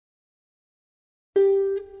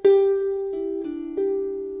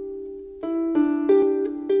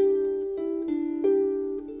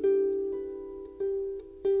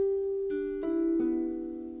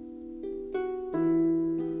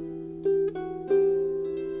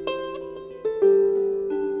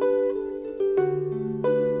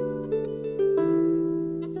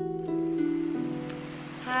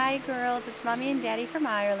girls, it's Mommy and Daddy from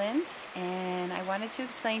Ireland, and I wanted to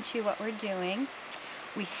explain to you what we're doing.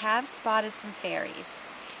 We have spotted some fairies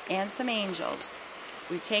and some angels.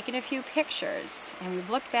 We've taken a few pictures and we've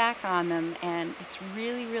looked back on them, and it's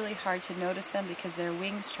really hard to notice them because their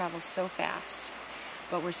wings travel so fast.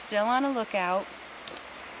 But we're still on a lookout.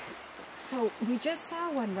 So we just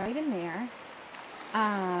saw one right in there.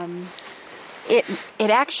 It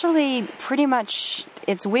actually pretty much,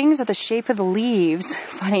 its wings are the shape of the leaves,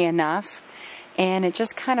 funny enough, and it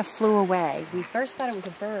just kind of flew away. We first thought it was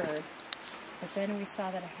a bird, but then we saw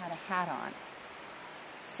that it had a hat on.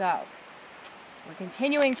 So, we're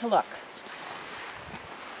continuing to look.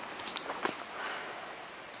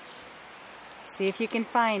 See if you can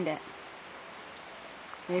find it.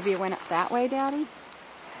 Maybe it went up that way, Daddy?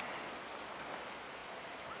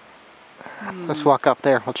 Let's walk up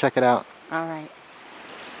there. We'll check it out. All right.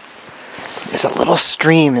 There's a little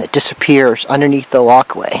stream that disappears underneath the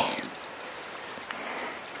walkway.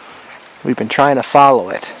 We've been trying to follow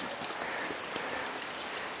it.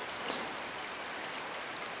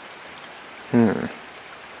 There's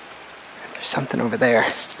something over there.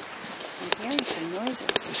 I'm hearing some noises.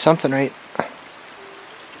 There's something right...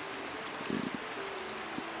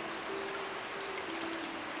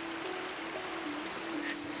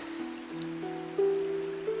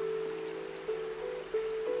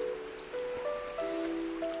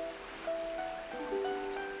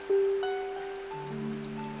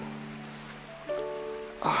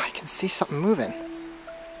 Oh, I can see something moving.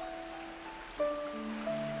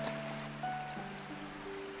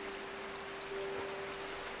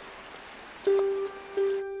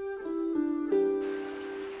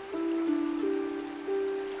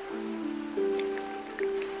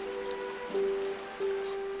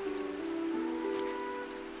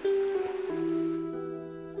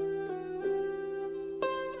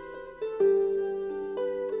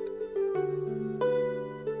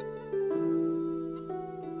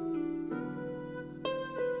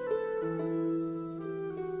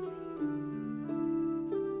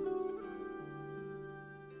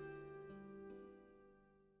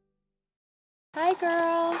 Hi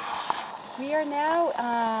girls! We are now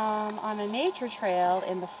on a nature trail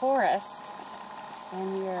in the forest,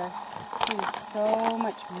 and we are seeing so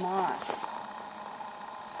much moss.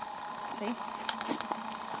 See?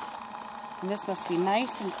 And this must be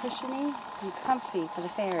nice and cushiony and comfy for the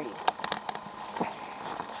fairies.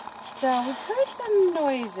 So we've heard some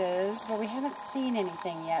noises, but we haven't seen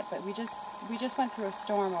anything yet, but we just went through a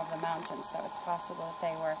storm over the mountains, so it's possible that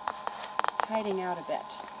they were hiding out a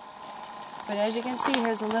bit. But as you can see,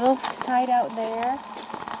 here's a little hideout there,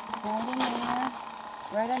 right in there,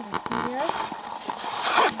 right under here.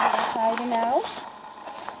 They're hiding out.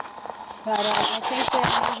 But I think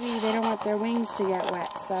that maybe they don't want their wings to get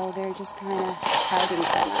wet, so they're just kind of hiding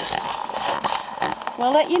from us.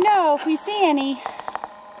 We'll let you know if we see any.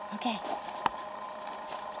 Okay.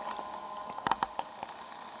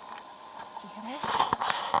 Did you hear that?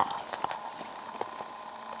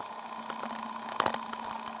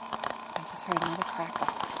 I just heard another crackle.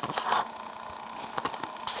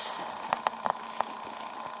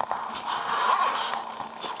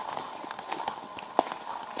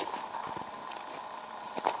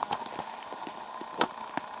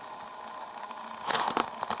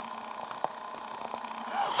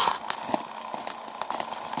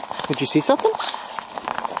 Did you see something?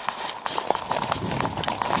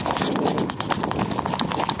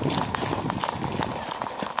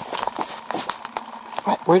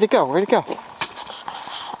 What? Where'd it go? Where'd it go?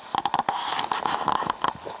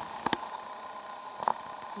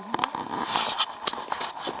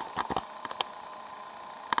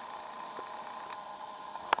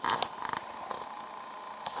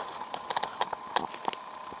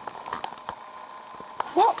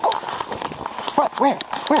 Whoa! Oh. What? Where?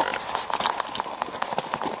 Where?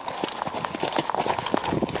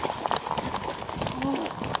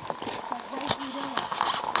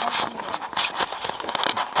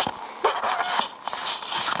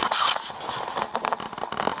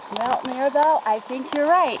 Well, Mirabelle, I think you're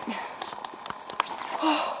right.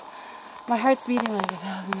 My heart's beating like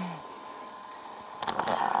 1,000.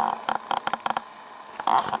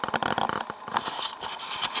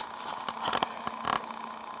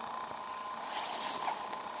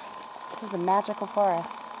 This is a magical forest.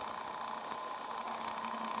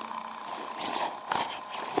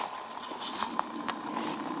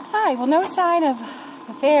 Hi, well, no sign of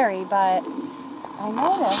the fairy, but I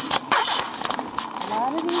noticed a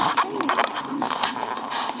lot of these trees look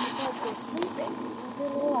like they're sleeping. So there's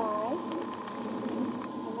a little eye,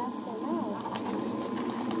 and that's their mouth.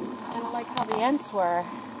 Kind of like how the Ents were.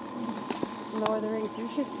 lower the rings. You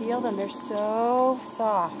should feel them. They're so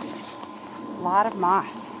soft. A lot of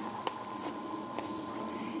moss.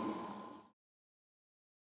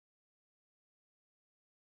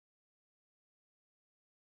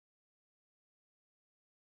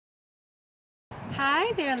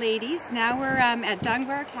 Hi there, ladies. Now we're at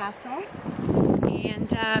Dunbar Castle,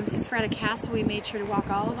 and since we're at a castle, we made sure to walk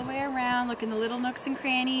all the way around, look in the little nooks and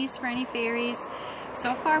crannies for any fairies.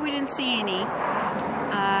 So far, we didn't see any,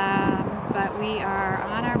 but we are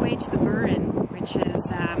on our way to the Burren, which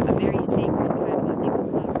is a very sacred kind of, I think there's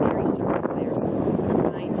a lot of fairy circles there, so we're going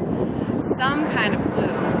to find some kind of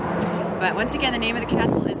clue. But once again, the name of the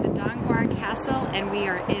castle is the Dunbar Castle, and we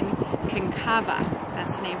are in Kinkaba.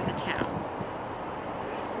 That's the name of the town.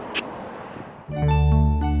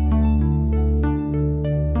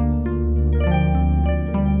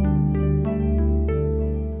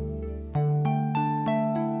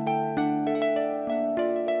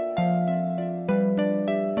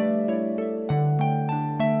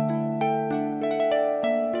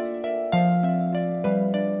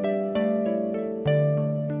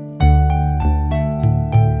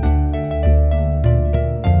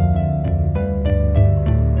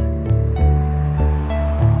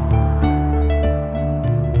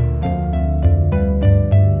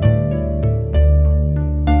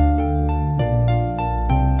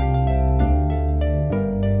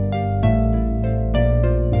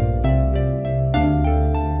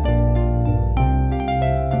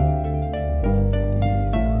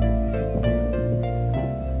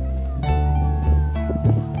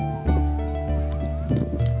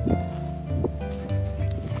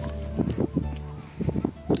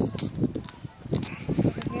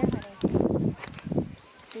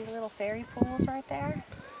 Little fairy pools right there.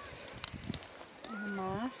 And the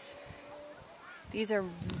moss. These are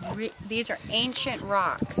ancient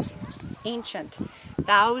rocks. Ancient.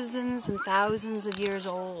 Thousands and thousands of years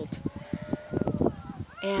old.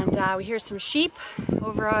 And we hear some sheep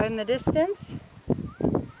over in the distance.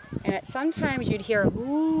 And sometimes you'd hear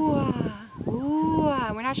ooh-ah,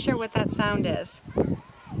 ooh-ah. We're not sure what that sound is.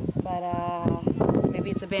 But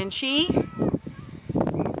maybe it's a banshee.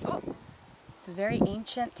 It's a very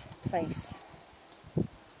ancient place.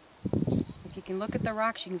 If you can look at the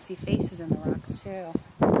rocks, you can see faces in the rocks too.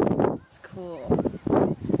 It's cool.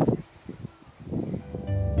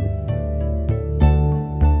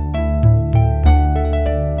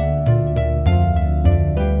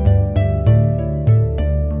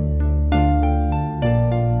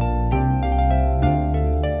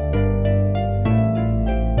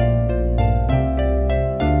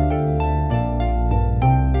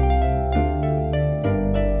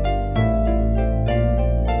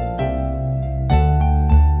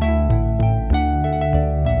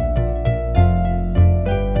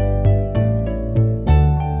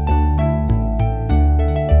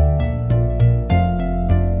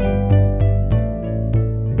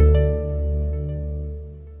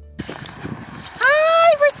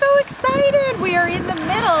 We are in the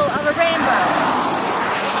middle of a rainbow.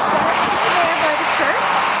 There by the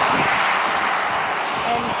church.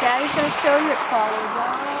 And Daddy's going to show you it follows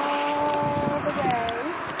all the way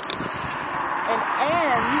and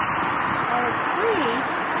ends on a tree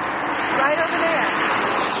right over there.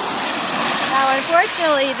 Now,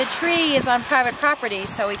 unfortunately, the tree is on private property,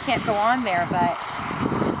 so we can't go on there, but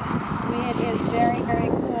it is very, very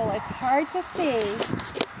cool. It's hard to see,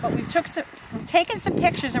 but we've taken some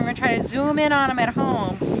pictures, and we're going to try to zoom in on them at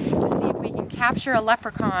home to see if we can capture a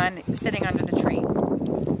leprechaun sitting under the tree.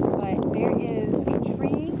 But there is a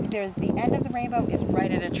tree, there's the end of the rainbow is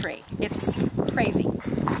right at a tree. It's crazy.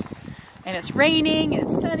 And it's raining,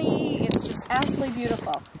 and it's sunny, it's just absolutely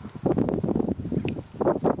beautiful.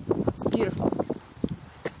 It's beautiful.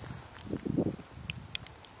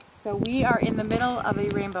 So we are in the middle of a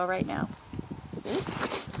rainbow right now.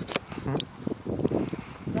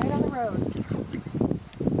 Right on the road.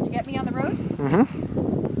 You get me on the road? You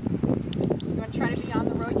want to try to be on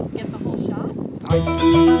the road? You can get the whole shot?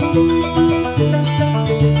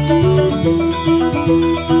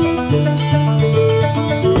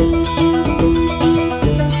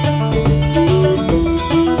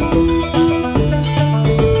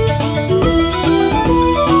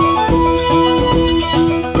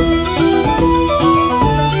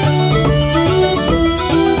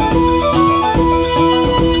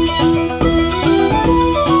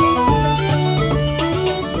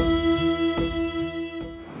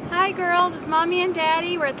 It's Mommy and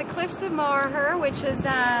Daddy. We're at the Cliffs of Moher, which is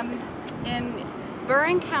in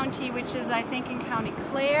Burren County, which is, I think, in County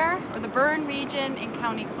Clare, or the Burren region in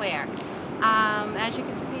County Clare. As you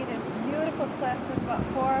can see, there's beautiful cliffs. There's about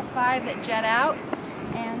 4 or 5 that jet out,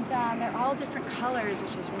 and they're all different colors,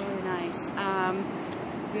 which is really nice.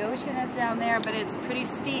 The ocean is down there, but it's pretty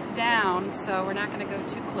steep down, so we're not going to go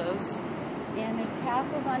too close. And there's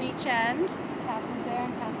castles on each end, castles there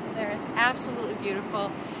and castles there. It's absolutely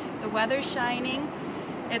beautiful. The weather's shining.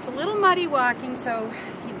 It's a little muddy walking, so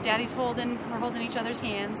Daddy's we're holding each other's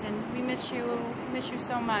hands, and we miss you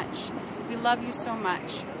so much. We love you so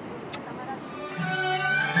much.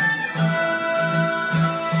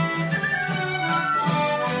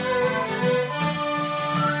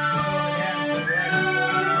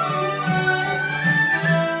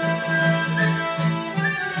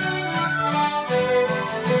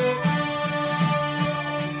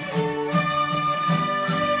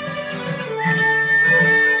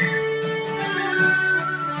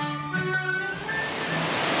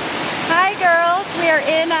 We are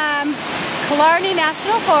in Killarney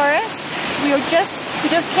National Forest. We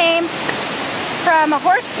just came from a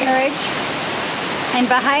horse carriage, and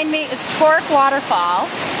behind me is Torque Waterfall.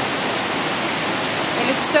 It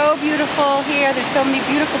is so beautiful here. There's so many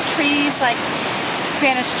beautiful trees like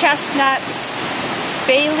Spanish chestnuts,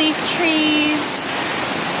 bay leaf trees.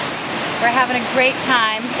 We're having a great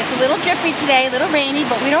time. It's a little drippy today, a little rainy,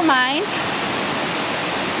 but we don't mind.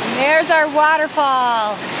 And there's our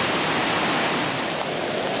waterfall.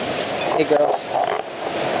 Hey girls.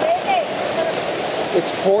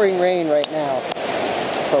 It's pouring rain right now,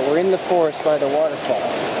 but we're in the forest by the waterfall.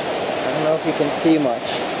 I don't know if you can see much,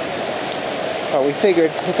 but we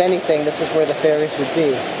figured, if anything, this is where the fairies would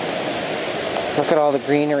be. Look at all the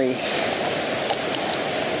greenery.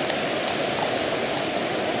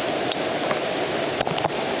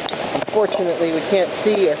 Unfortunately, we can't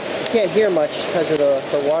see or can't hear much because of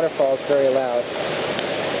the waterfall is very loud.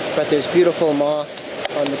 But there's beautiful moss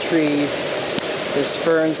on the trees. There's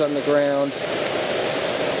ferns on the ground.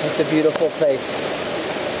 It's a beautiful place.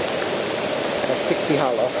 Like Pixie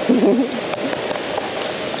Hollow.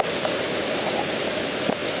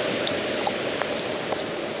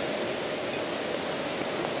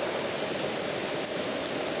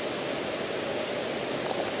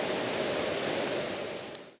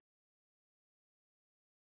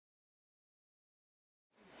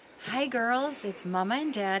 Hi girls, it's Mama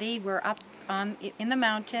and Daddy. We're up in the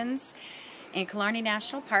mountains in Killarney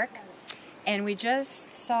National Park, and we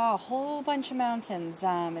just saw a whole bunch of mountains.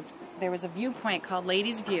 There was a viewpoint called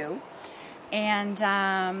Ladies View, and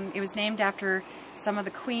it was named after some of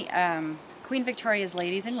the Queen Victoria's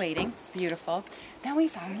ladies in waiting. It's beautiful. Then we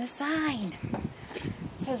found the sign. It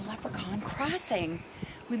says Leprechaun Crossing.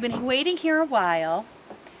 We've been waiting here a while,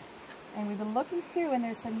 and we've been looking through, and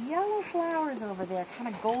there's some yellow flowers over there,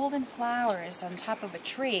 kind of golden flowers on top of a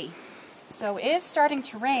tree. So it is starting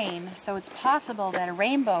to rain, so it's possible that a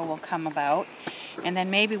rainbow will come about, and then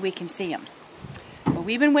maybe we can see them. But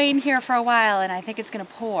we've been waiting here for a while, and I think it's going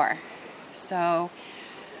to pour. So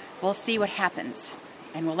we'll see what happens,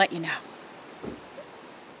 and we'll let you know.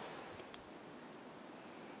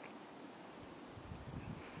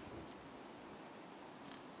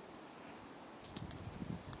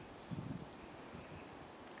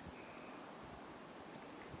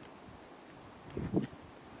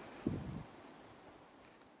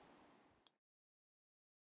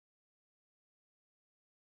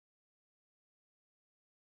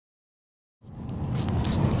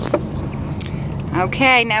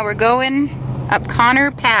 Okay, now we're going up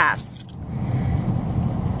Connor Pass.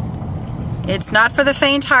 It's not for the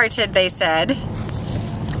faint-hearted, they said.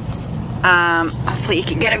 Hopefully you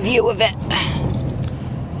can get a view of it.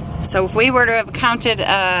 So if we were to have counted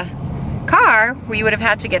a car, we would have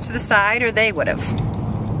had to get to the side, or they would have.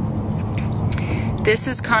 This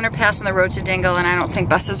is Connor Pass on the road to Dingle, and I don't think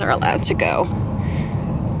buses are allowed to go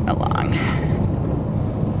along.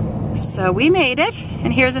 So we made it,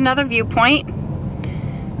 and here's another viewpoint.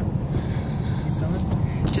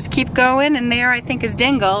 Just keep going, and there I think is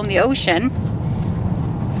Dingle in the ocean.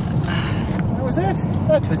 That was it.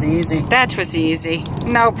 That was easy. That was easy.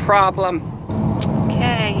 No problem.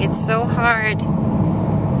 Okay, it's so hard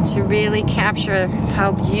to really capture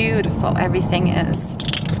how beautiful everything is.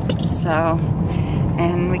 So,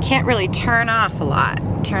 and we can't really turn off a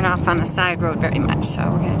lot. Turn off on the side road very much. So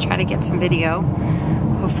we're going to try to get some video.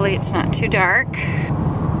 Hopefully it's not too dark.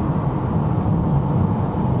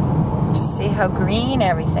 Just see how green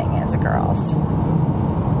everything is, girls.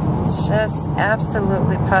 It's just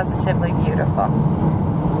absolutely, positively beautiful.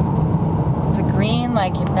 It's a green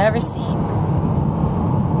like you've never seen.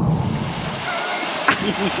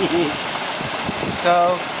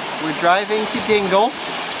 So, we're driving to Dingle,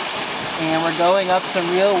 and we're going up some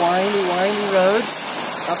real windy roads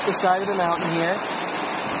up the side of the mountain here.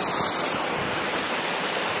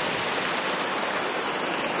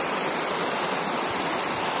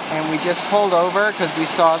 And we just pulled over because we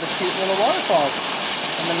saw the cute little waterfalls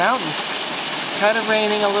on the mountain. Kind of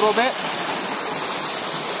raining a little bit.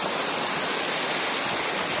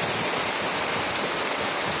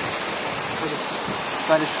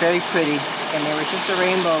 But it's very pretty. And there was just a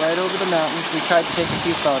rainbow right over the mountains. We tried to take a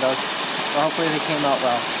few photos. So hopefully they came out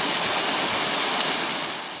well.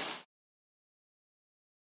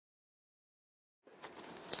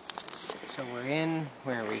 So we're in,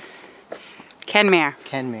 where are we? Kenmare.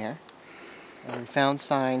 Kenmare. And we found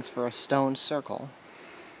signs for a stone circle,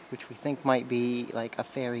 which we think might be like a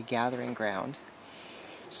fairy gathering ground.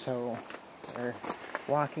 So we're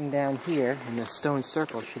walking down here, and the stone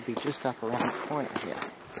circle should be just up around the corner here.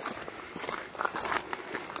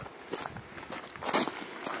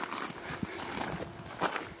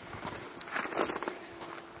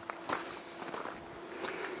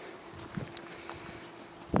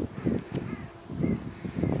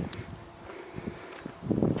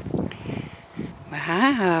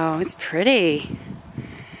 Wow, it's pretty.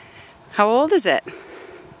 How old is it?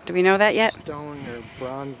 Do we know that yet? Stone or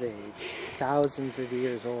Bronze Age, thousands of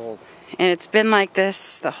years old. And it's been like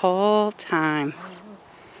this the whole time.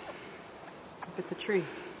 Look at the tree.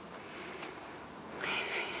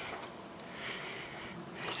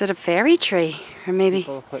 Is it a fairy tree? Or maybe...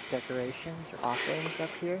 People put decorations or offerings up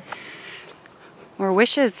here. Or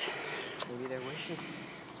wishes. Maybe they're wishes.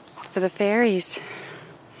 For the fairies.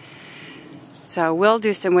 So we'll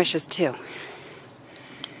do some wishes too.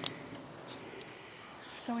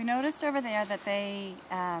 So we noticed over there that they,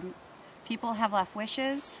 people have left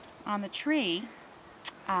wishes on the tree,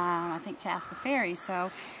 I think to ask the fairies.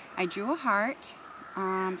 So I drew a heart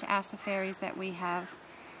to ask the fairies that we have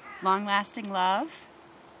long-lasting love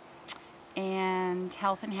and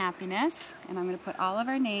health and happiness. And I'm going to put all of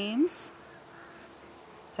our names.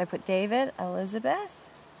 So I put David, Elizabeth,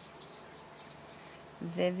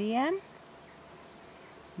 Vivian,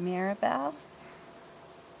 Maribel,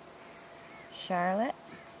 Charlotte,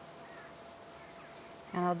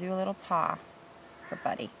 and I'll do a little paw for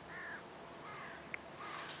Buddy.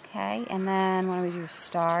 Okay, and then what do we do?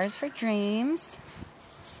 Stars for dreams,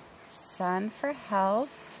 sun for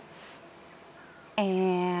health,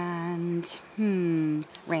 and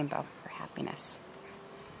rainbow for happiness.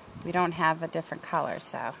 We don't have a different color,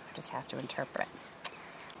 so I just have to interpret.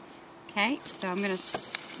 Okay, so I'm going to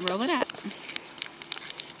roll it up.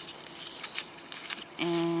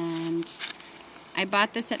 And I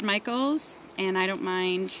bought this at Michael's, and I don't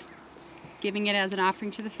mind giving it as an offering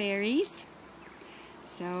to the fairies.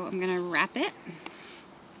 So I'm going to wrap it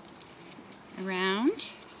around,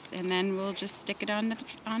 and then we'll just stick it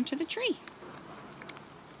onto the tree.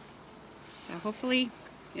 So hopefully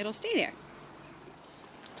it'll stay there.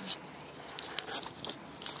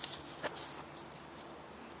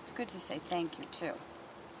 It's good to say thank you too.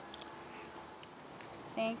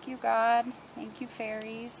 Thank you, God. Thank you,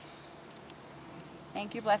 fairies.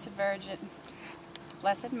 Thank you, Blessed Virgin,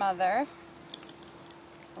 Blessed Mother,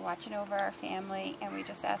 for watching over our family, and we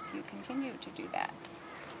just ask you continue to do that.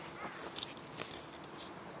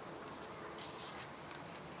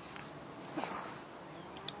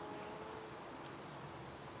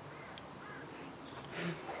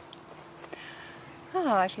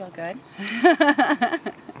 Oh, I feel good.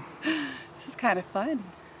 This is kind of fun.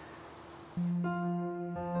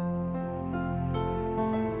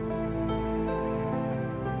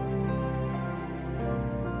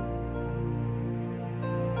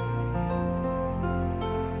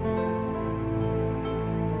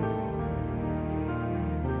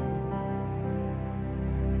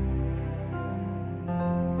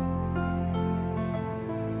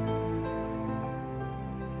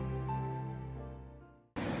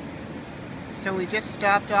 So we just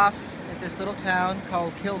stopped off at this little town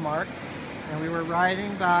called Kilmark, and we were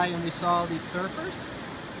riding by and we saw these surfers.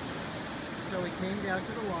 So we came down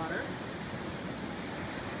to the water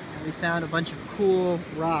and we found a bunch of cool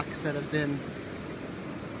rocks that have been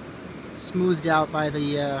smoothed out by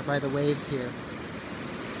the waves here.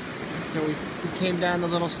 So we came down the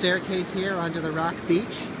little staircase here onto the rock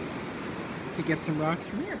beach to get some rocks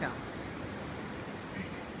from Mirabel.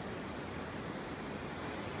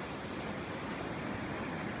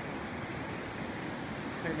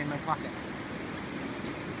 They're in my pocket.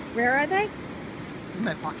 Where are they? In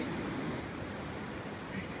my pocket.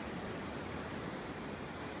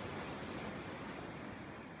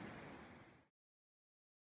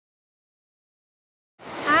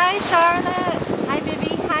 Hi, Charlotte. Hi,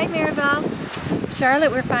 Vivi. Hi, Maribel.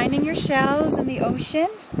 Charlotte, we're finding your shells in the ocean.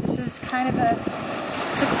 This is kind of a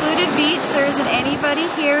secluded beach. There isn't anybody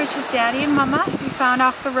here. It's just Daddy and Mama. We found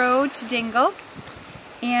off the road to Dingle.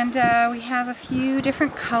 And we have a few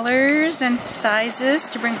different colors and sizes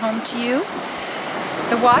to bring home to you.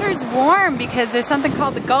 The water's warm because there's something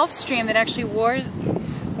called the Gulf Stream that actually warms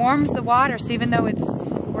the water, so even though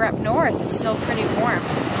we're up north, it's still pretty warm.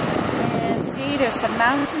 And see, there's some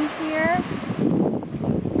mountains here,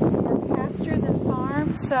 more pastures and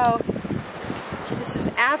farms, so this is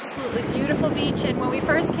absolutely beautiful beach. And when we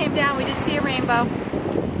first came down, we did see a rainbow,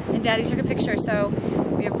 and Daddy took a picture. So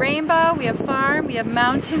we have rainbow, we have farm, we have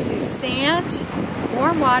mountains, we have sand,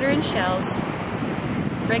 warm water and shells.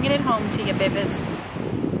 Bringing it home to you, babies.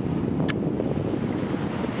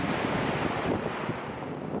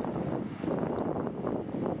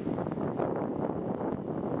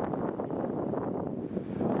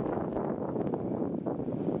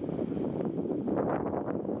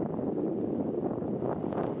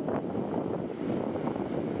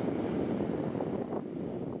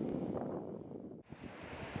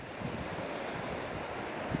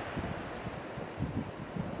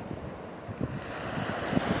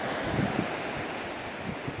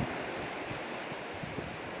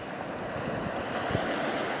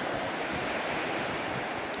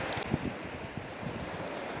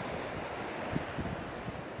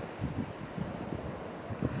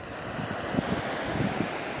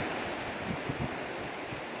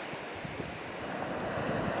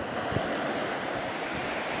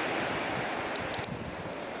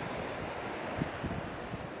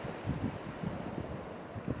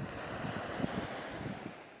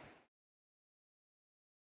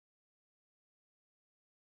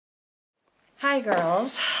 Hi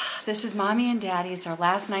girls, this is Mommy and Daddy. It's our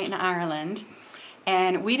last night in Ireland,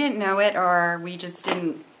 and we didn't know it, or we just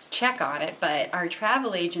didn't check on it, but our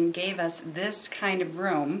travel agent gave us this kind of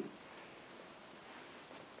room.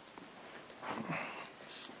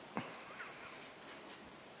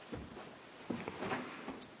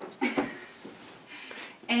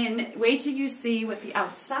 And wait till you see what the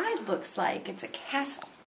outside looks like. It's a castle.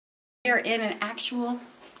 We are in an actual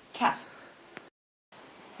castle.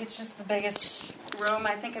 It's just the biggest room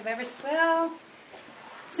I think I've ever, well,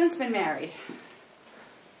 since been married.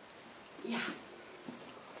 Yeah.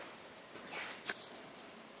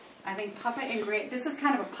 I think Papa and Granny, this is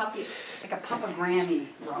kind of a puppy, like a Papa Granny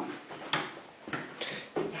room.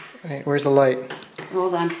 Yeah. Right, where's the light?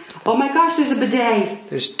 Hold on. Oh my gosh, there's a bidet.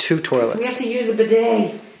 There's 2 toilets. We have to use a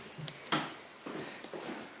bidet.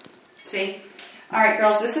 See? Alright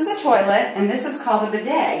girls, this is a toilet, and this is called a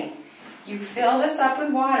bidet. You fill this up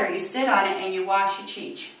with water, you sit on it, and you wash your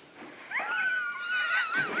cheech.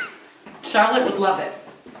 Charlotte would love it.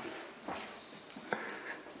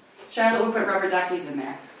 Charlotte would put rubber duckies in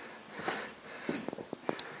there.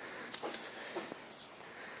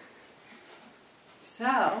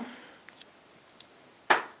 So...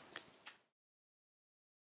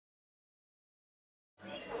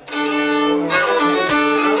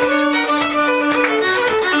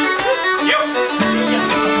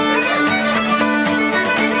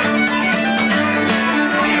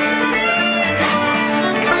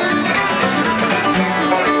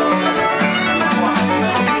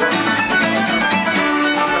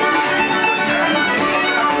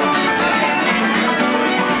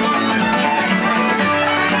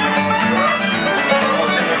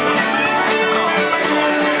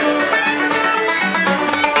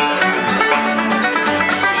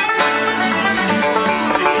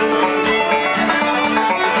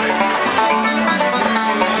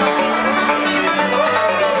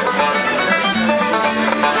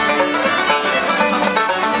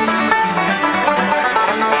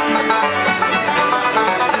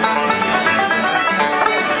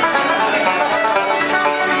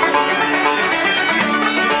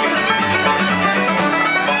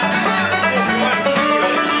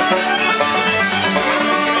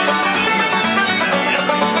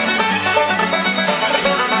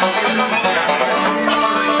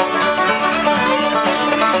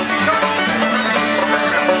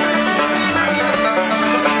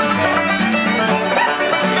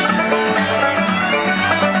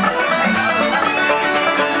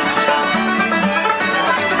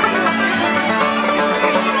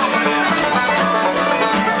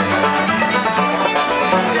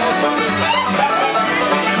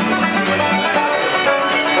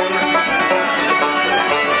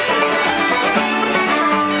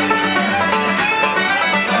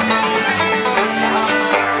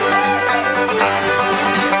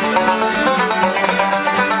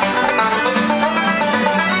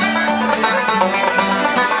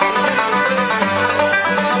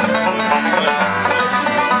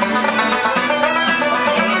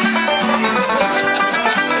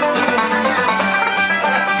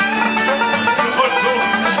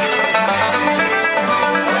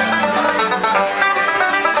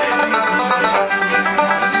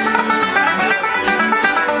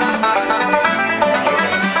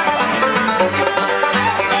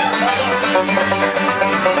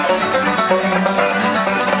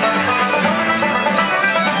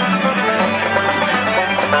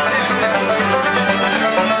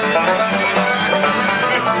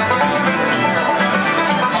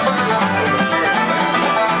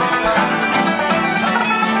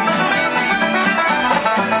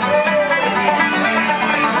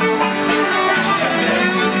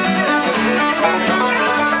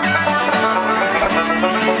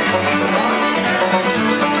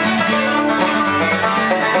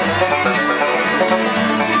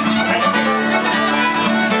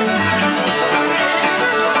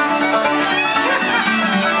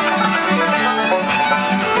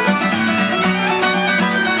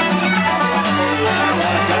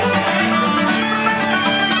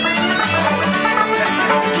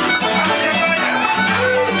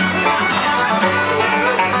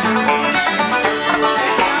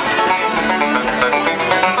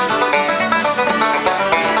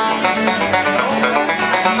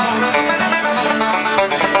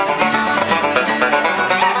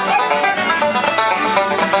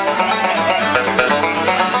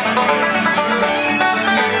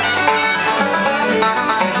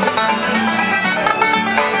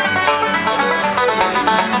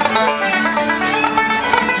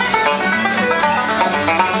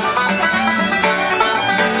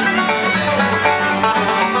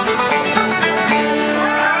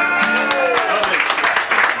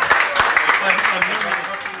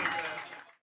 Bye.